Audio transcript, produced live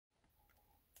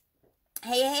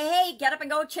Hey, get up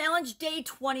and go challenge day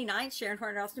 29. Sharon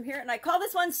Horne-Ellstrom here, and I call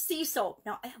this one sea soap.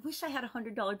 Now, I wish I had a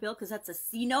 $100 bill because that's a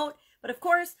C note, but of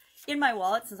course, in my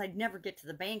wallet, since I'd never get to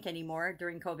the bank anymore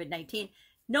during COVID-19,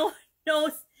 no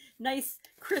nice,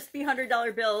 crispy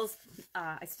 $100 bills.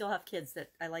 I still have kids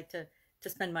that I like to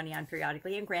spend money on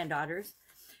periodically, and granddaughters.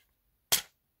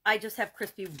 I just have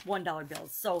crispy $1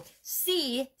 bills. So,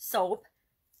 sea soap.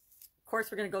 Of course,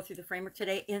 we're going to go through the framework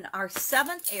today in our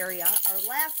seventh area, our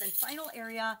last and final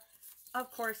area,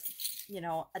 of course,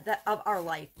 of our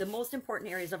life, the most important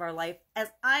areas of our life, as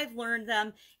I've learned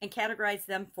them and categorized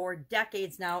them for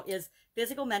decades now, is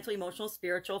physical, mental, emotional,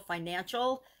 spiritual,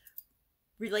 financial,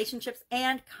 relationships,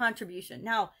 and contribution.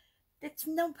 Now, it's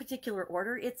no particular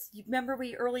order. Remember,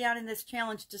 we early on in this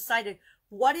challenge decided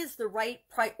what is the right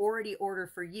priority order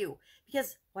for you,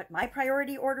 because what my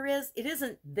priority order is, it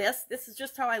isn't this. This is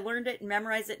just how I learned it and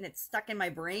memorized it, and it's stuck in my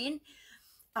brain.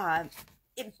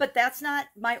 But that's not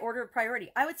my order of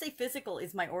priority. I would say physical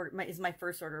is my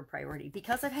first order of priority,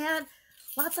 because I've had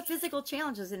lots of physical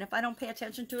challenges, and if I don't pay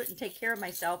attention to it and take care of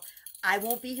myself, I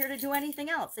won't be here to do anything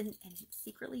else, and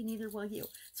secretly neither will you.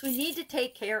 So we need to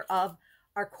take care of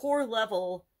our core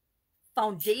level,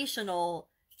 foundational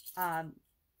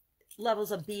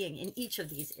levels of being in each of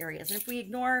these areas. And if we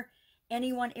ignore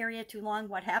any one area too long,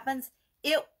 what happens?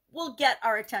 It will get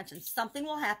our attention. Something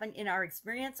will happen in our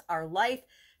experience, our life,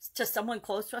 to someone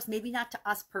close to us, maybe not to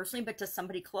us personally, but to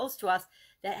somebody close to us,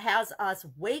 that has us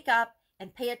wake up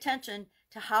and pay attention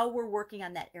to how we're working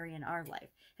on that area in our life.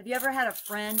 Have you ever had a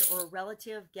friend or a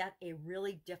relative get a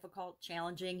really difficult,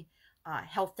 challenging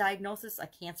health diagnosis, a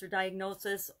cancer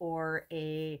diagnosis, or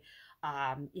a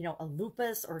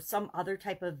lupus or some other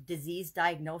type of disease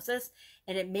diagnosis,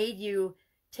 and it made you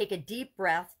take a deep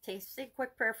breath, say a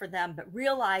quick prayer for them, but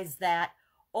realize that,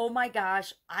 oh my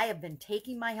gosh, I have been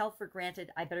taking my health for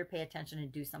granted. I better pay attention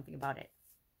and do something about it.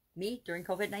 Me, during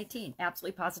COVID-19,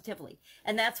 absolutely positively.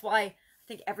 And that's why I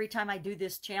think every time I do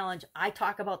this challenge, I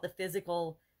talk about the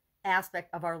physical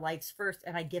aspect of our lives first,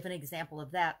 and I give an example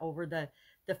of that over the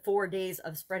 4 days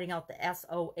of spreading out the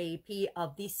SOAP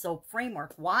of the SOAP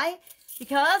framework. Why?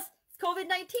 Because it's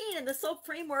COVID-19, and the SOAP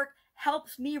framework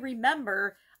helps me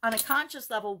remember on a conscious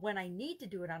level, when I need to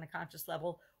do it on a conscious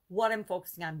level, what I'm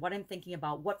focusing on, what I'm thinking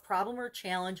about, what problem or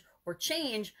challenge or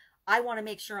change I want to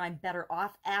make sure I'm better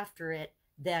off after it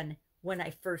than when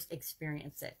I first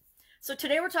experience it. So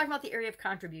today we're talking about the area of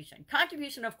contribution.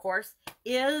 Contribution, of course,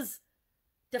 is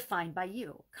defined by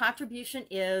you. Contribution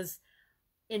is,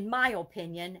 in my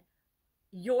opinion,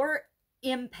 your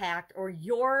impact or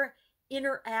your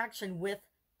interaction with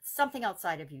something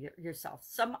outside of yourself,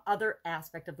 some other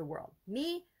aspect of the world.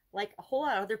 Me, like a whole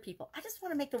lot of other people, I just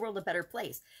want to make the world a better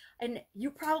place. And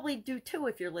you probably do too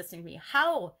if you're listening to me.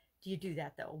 How do you do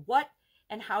that though? What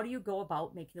and how do you go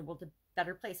about making the world a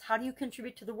better place? How do you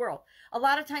contribute to the world? A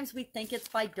lot of times we think it's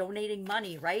by donating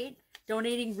money, right?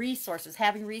 Donating resources,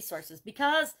 having resources,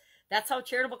 because that's how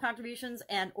charitable contributions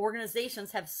and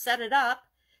organizations have set it up.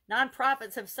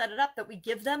 Nonprofits have set it up that we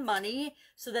give them money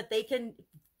so that they can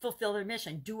fulfill their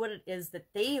mission, do what it is that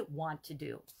they want to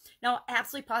do. Now,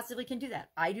 absolutely positively can do that.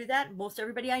 I do that. Most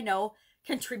everybody I know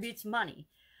contributes money.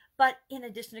 But in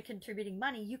addition to contributing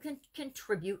money, you can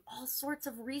contribute all sorts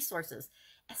of resources,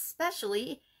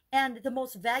 especially, and the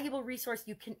most valuable resource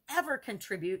you can ever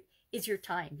contribute is your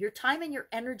time. Your time and your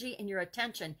energy and your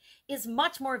attention is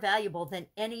much more valuable than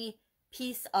any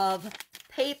piece of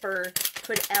paper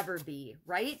could ever be,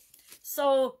 right?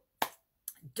 So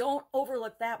don't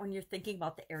overlook that when you're thinking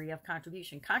about the area of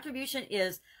contribution. Contribution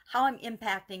is how I'm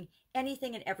impacting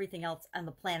anything and everything else on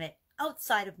the planet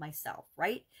outside of myself,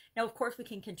 right? Now, of course, we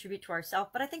can contribute to ourselves,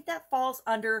 but I think that falls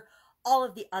under all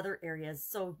of the other areas.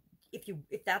 So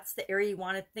if that's the area you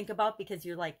want to think about, because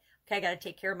you're like, okay, I got to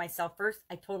take care of myself first,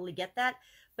 I totally get that.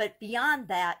 But beyond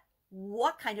that,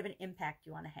 what kind of an impact do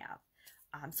you want to have?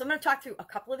 So I'm going to talk through a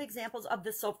couple of examples of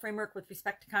the SOAP framework with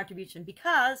respect to contribution,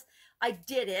 because I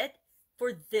did it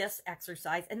for this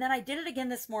exercise. And then I did it again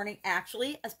this morning,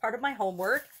 actually, as part of my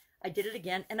homework. I did it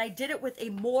again, and I did it with a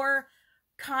more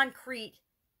concrete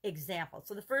example.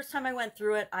 So the first time I went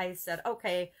through it, I said,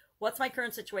 okay, what's my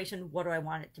current situation? What do I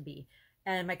want it to be?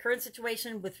 And my current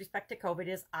situation with respect to COVID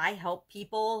is I help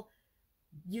people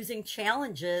using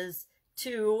challenges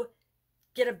to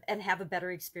get and have a better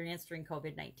experience during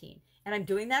COVID-19. And I'm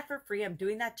doing that for free. I'm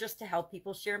doing that just to help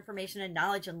people share information and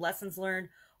knowledge and lessons learned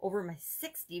over my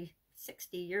 60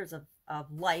 years of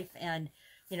life. And,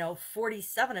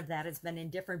 47 of that has been in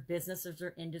different businesses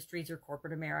or industries or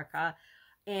corporate America.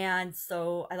 And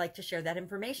so I like to share that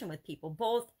information with people,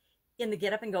 both in the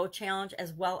Get Up and Go challenge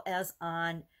as well as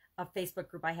on a Facebook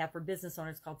group I have for business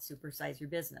owners called Supersize Your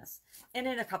Business, and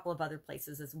in a couple of other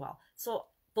places as well. So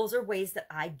those are ways that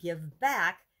I give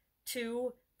back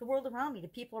to the world around me, to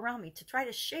people around me, to try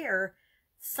to share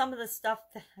some of the stuff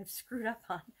that I've screwed up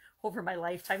on over my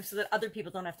lifetime so that other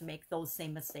people don't have to make those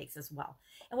same mistakes as well.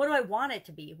 And what do I want it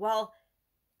to be? Well,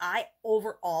 I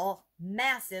overall,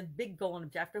 massive, big goal and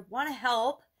objective, want to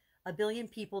help 1 billion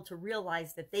people to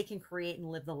realize that they can create and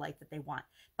live the life that they want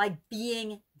by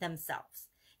being themselves.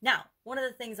 Now, one of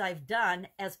the things I've done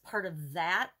as part of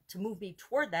that to move me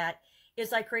toward that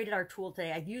is I created our tool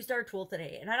today. I've used our tool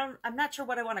today, and I'm not sure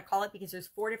what I want to call it because there's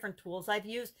 4 different tools I've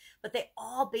used, but they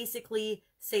all basically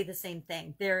say the same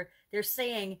thing. They're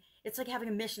saying it's like having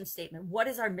a mission statement. What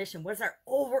is our mission? What is our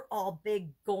overall big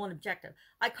goal and objective?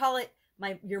 I call it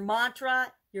your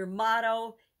mantra, your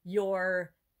motto,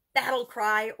 your battle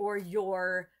cry, or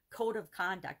your code of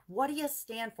conduct. What do you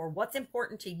stand for? What's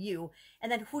important to you?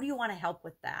 And then who do you want to help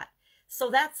with that? So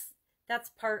that's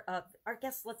part of our,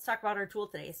 guess let's talk about our tool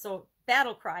today. So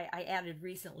battle cry I added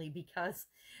recently because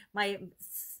my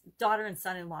daughter and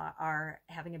son-in-law are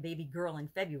having a baby girl in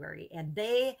February, and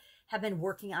they have been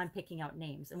working on picking out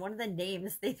names. And one of the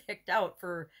names they picked out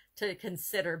to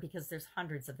consider, because there's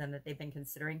hundreds of them that they've been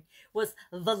considering, was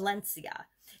Valencia.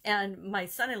 And my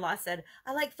son-in-law said,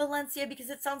 I like Valencia because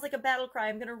it sounds like a battle cry.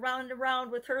 I'm going to run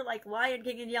around with her like Lion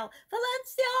King and yell,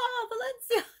 Valencia,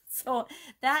 Valencia. So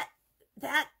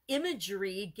that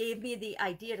imagery gave me the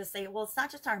idea to say, well, it's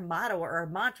not just our motto or our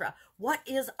mantra. What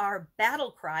is our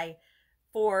battle cry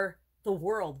for the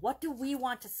world? What do we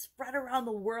want to spread around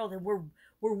the world? And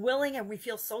we're willing, and we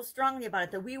feel so strongly about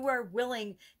it that we were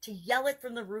willing to yell it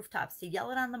from the rooftops, to yell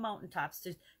it on the mountaintops,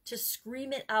 to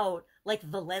scream it out like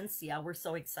Valencia. We're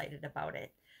so excited about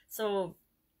it. So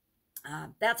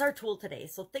that's our tool today.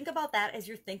 So think about that as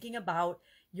you're thinking about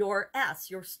your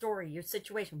story, your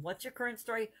situation. What's your current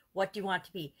story? What do you want it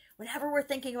to be? Whenever we're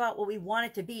thinking about what we want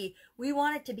it to be, we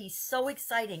want it to be so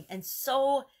exciting and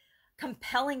so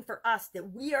compelling for us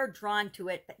that we are drawn to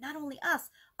it. But not only us,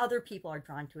 other people are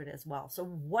drawn to it as well. So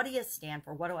what do you stand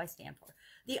for? What do I stand for?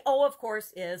 The O, of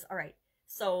course, is, all right,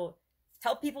 so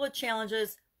help people with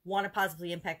challenges, want to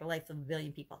positively impact the life of 1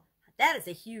 billion people. That is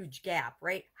a huge gap,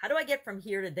 right? How do I get from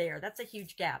here to there? That's a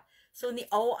huge gap. So in the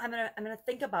O, I'm gonna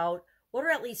think about what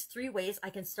are at least 3 ways I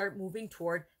can start moving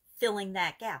toward filling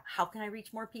that gap. How can I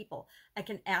reach more people? I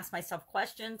can ask myself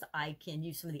questions. I can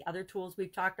use some of the other tools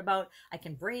we've talked about. I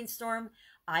can brainstorm.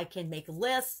 I can make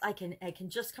lists. I can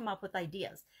just come up with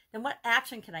ideas. Then what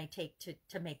action can I take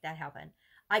to make that happen?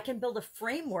 I can build a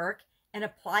framework and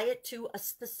apply it to a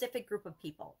specific group of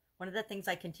people. One of the things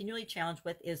I continually challenge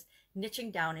with is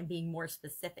niching down and being more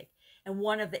specific. And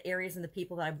one of the areas and the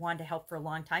people that I've wanted to help for a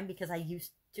long time, because I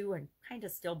used to and kind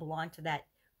of still belong to that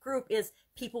group, is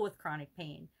people with chronic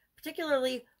pain,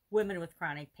 particularly women with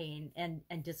chronic pain and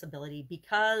disability,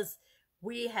 because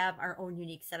we have our own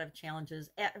unique set of challenges,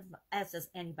 as does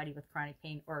anybody with chronic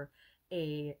pain or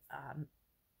a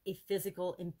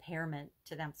physical impairment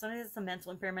to them. Sometimes it's a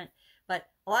mental impairment, but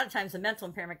a lot of times the mental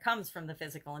impairment comes from the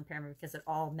physical impairment because it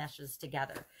all meshes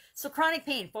together. So chronic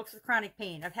pain, folks with chronic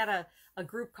pain. I've had a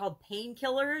group called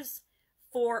Painkillers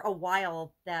for a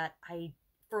while that I,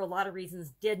 for a lot of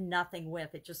reasons, did nothing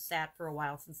with. It just sat for a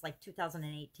while. Since like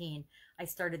 2018, I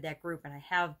started that group, and I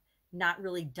have not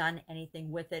really done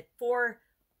anything with it for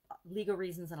legal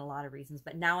reasons and a lot of reasons.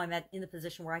 But now I'm in the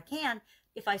position where I can,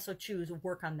 if I so choose,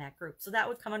 work on that group. So that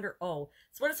would come under O.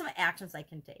 So what are some actions I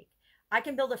can take? I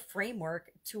can build a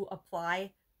framework to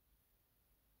apply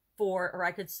for, or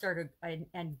I could start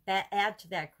add to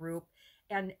that group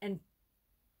and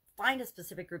find a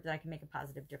specific group that I can make a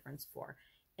positive difference for.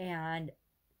 And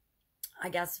I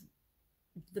guess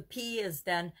the P is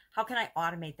then, how can I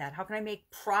automate that? How can I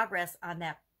make progress on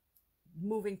that,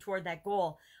 moving toward that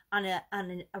goal on a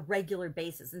regular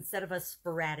basis instead of a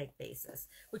sporadic basis,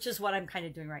 which is what I'm kind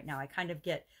of doing right now. I kind of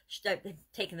get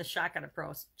taking the shotgun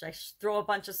approach. I throw a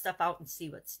bunch of stuff out and see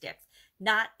what sticks.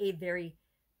 Not a very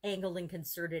angled and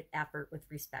concerted effort with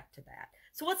respect to that.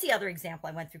 So what's the other example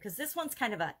I went through? Because this one's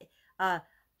kind of a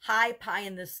high pie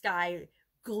in the sky,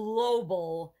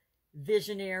 global,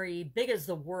 visionary, big as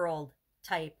the world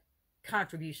type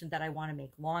contribution that I want to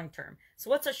make long term. So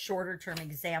what's a shorter term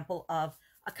example of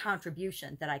a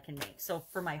contribution that I can make? So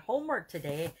for my homework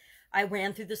today, I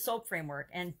ran through the SOAP framework,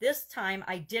 and this time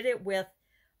I did it with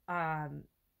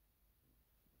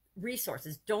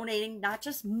resources, donating not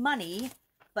just money,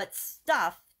 but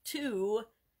stuff to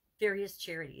various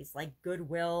charities like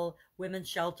Goodwill, women's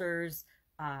shelters.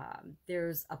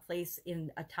 There's a place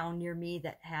in a town near me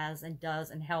that has and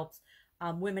does and helps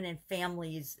women and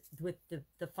families with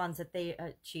the funds that they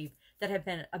achieve. that have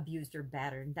been abused or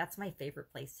battered. And that's my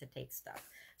favorite place to take stuff.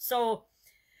 So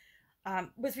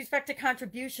with respect to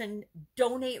contribution,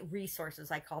 donate resources,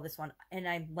 I call this one. And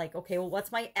I'm like, okay, well,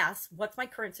 what's my S? What's my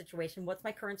current situation? What's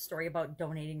my current story about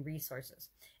donating resources?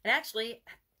 And actually,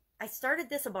 I started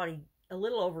this about a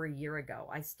little over a year ago.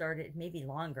 I started, maybe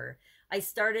longer. I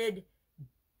started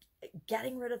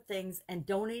getting rid of things and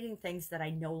donating things that I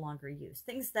no longer use.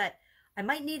 Things that I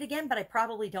might need again, but I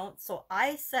probably don't. So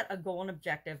I set a goal and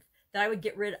objective that I would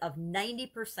get rid of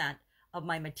 90% of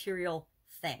my material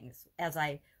things as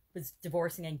I was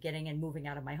divorcing and getting and moving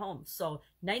out of my home. So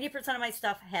 90% of my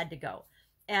stuff had to go.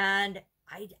 And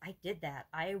I did that.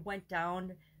 I went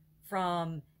down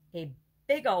from a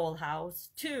big old house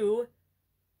to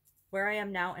where I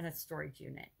am now in a storage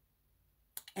unit.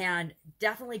 And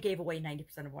definitely gave away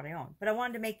 90% of what I own. But I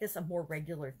wanted to make this a more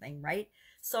regular thing, right?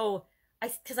 So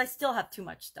because I still have too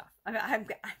much stuff. I'm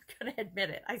going to admit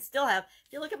it. I still have,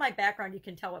 if you look at my background, you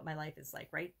can tell what my life is like,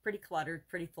 right? Pretty cluttered,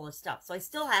 pretty full of stuff. So I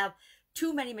still have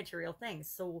too many material things.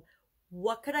 So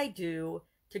what could I do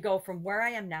to go from where I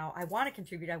am now? I want to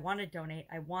contribute. I want to donate.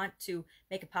 I want to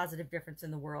make a positive difference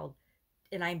in the world.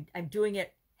 And I'm doing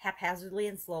it haphazardly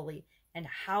and slowly. And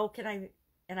how can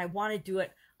I want to do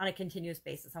it on a continuous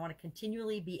basis. I want to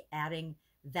continually be adding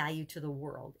value to the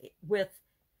world with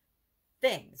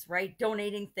things, right?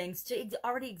 Donating things to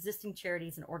already existing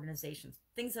charities and organizations,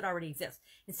 things that already exist.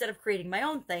 Instead of creating my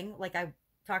own thing, like I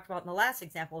talked about in the last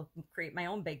example, create my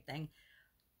own big thing,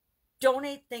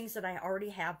 donate things that I already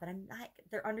have, but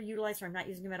they're underutilized or I'm not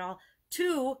using them at all,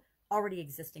 to already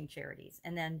existing charities.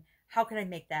 And then how can I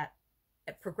make that,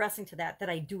 progressing to that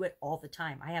I do it all the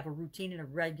time? I have a routine and a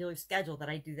regular schedule that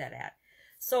I do that at.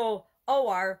 So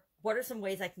OR, what are some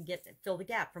ways I can fill the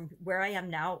gap from where I am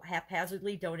now,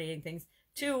 haphazardly donating things,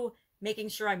 to making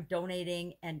sure I'm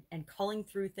donating and culling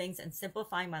through things and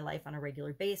simplifying my life on a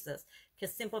regular basis?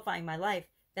 Because simplifying my life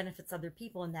benefits other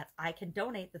people, and that I can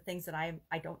donate the things that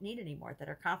I don't need anymore that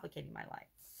are complicating my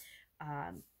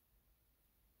life.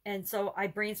 And so I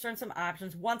brainstorm some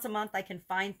options. Once a month, I can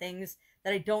find things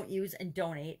that I don't use and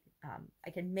donate.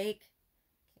 I can make,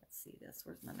 can't see this,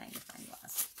 where's my magnifying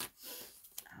glass?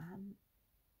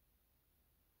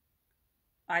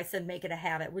 I said make it a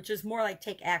habit, which is more like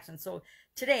take action. So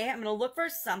today I'm going to look for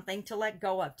something to let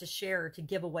go of, to share, to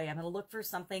give away. I'm going to look for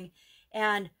something,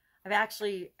 and I'm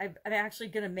actually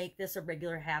going to make this a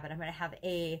regular habit. I'm going to have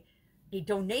a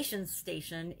donation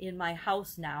station in my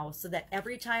house now, so that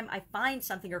every time I find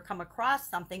something or come across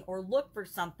something or look for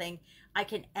something, I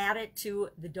can add it to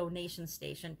the donation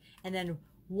station. And then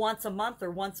once a month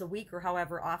or once a week or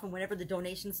however often, whenever the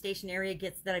donation station area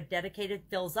that I've dedicated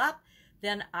fills up,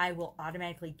 then I will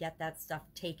automatically get that stuff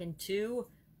taken to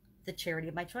the charity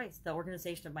of my choice, the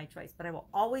organization of my choice. But I will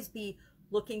always be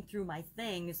looking through my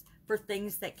things for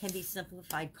things that can be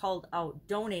simplified, called out,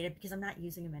 donated, because I'm not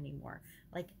using them anymore.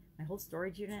 Like my whole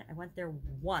storage unit, I went there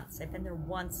once. I've been there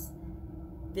once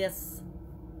this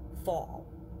fall,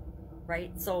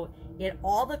 right? So in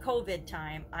all the COVID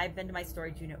time, I've been to my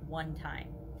storage unit one time.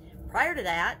 Prior to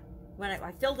that, when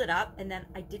I filled it up, and then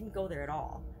I didn't go there at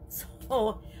all.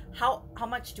 So how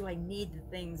much do I need the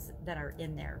things that are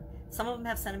in there? Some of them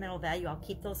have sentimental value. I'll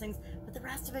keep those things, but the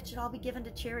rest of it should all be given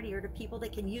to charity or to people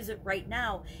that can use it right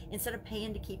now, instead of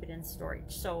paying to keep it in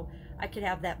storage. So I could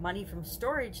have that money from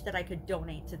storage that I could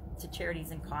donate to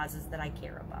charities and causes that I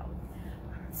care about.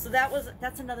 So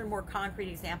that's another more concrete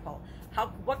example.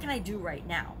 What can I do right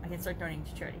now? I can start donating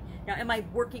to charity. Now, am I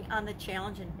working on the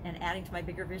challenge and adding to my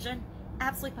bigger vision?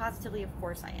 Absolutely, positively, of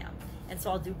course I am. And so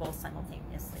I'll do both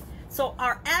simultaneously. So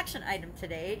our action item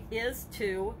today is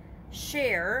to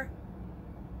share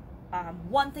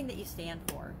one thing that you stand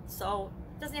for. So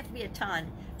it doesn't have to be a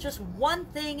ton, just one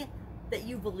thing that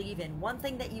you believe in, one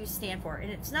thing that you stand for.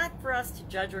 And it's not for us to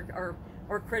judge or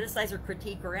criticize or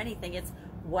critique or anything. It's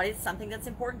what is something that's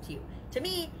important to you. To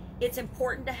me, it's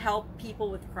important to help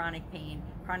people with chronic pain,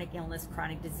 chronic illness,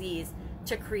 chronic disease,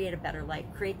 to create a better life,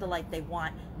 create the life they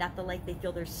want, not the life they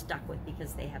feel they're stuck with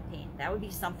because they have pain. That would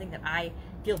be something that I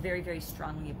feel very, very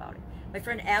strongly about it. My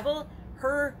friend Abel,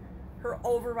 her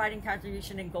overriding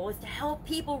contribution and goal is to help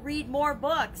people read more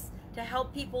books, to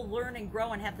help people learn and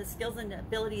grow and have the skills and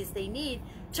abilities they need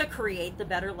to create the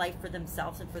better life for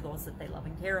themselves and for those that they love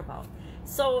and care about.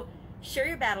 So share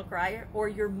your battle cry or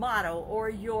your motto or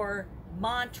your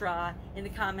mantra in the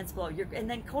comments below. And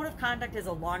then code of conduct is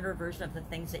a longer version of the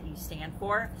things that you stand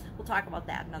for. We'll talk about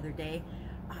that another day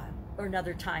or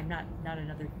another time, not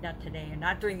today, and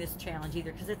not during this challenge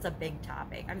either, because it's a big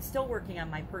topic. I'm still working on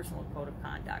my personal code of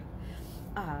conduct.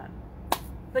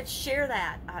 But share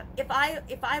that. If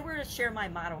I were to share my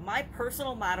motto, my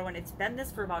personal motto, and it's been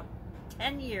this for about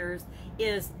 10 years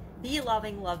is be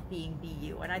loving, love being, be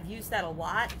you. And I've used that a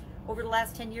lot over the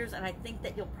last 10 years, and I think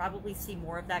that you'll probably see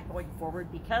more of that going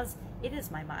forward, because it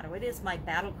is my motto, it is my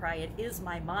battle cry, it is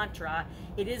my mantra,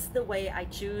 it is the way I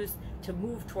choose to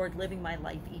move toward living my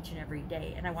life each and every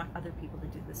day, and I want other people to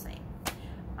do the same.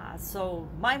 So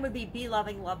mine would be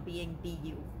loving, love being, be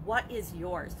you. What is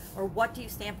yours? Or what do you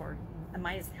stand for?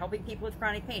 Mine is helping people with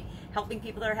chronic pain, helping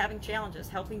people that are having challenges,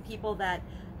 helping people that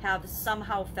have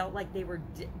somehow felt like they were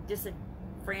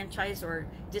disenfranchised or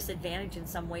disadvantaged in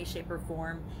some way, shape, or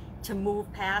form, to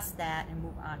move past that and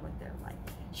move on with their life.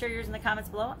 Share yours in the comments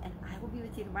below, and I will be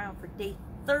with you tomorrow for day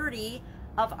 30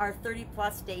 of our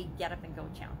 30+ day Get Up and Go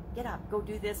challenge. Get up, go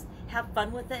do this, have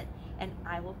fun with it, and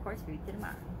I will, of course, be with you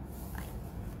tomorrow.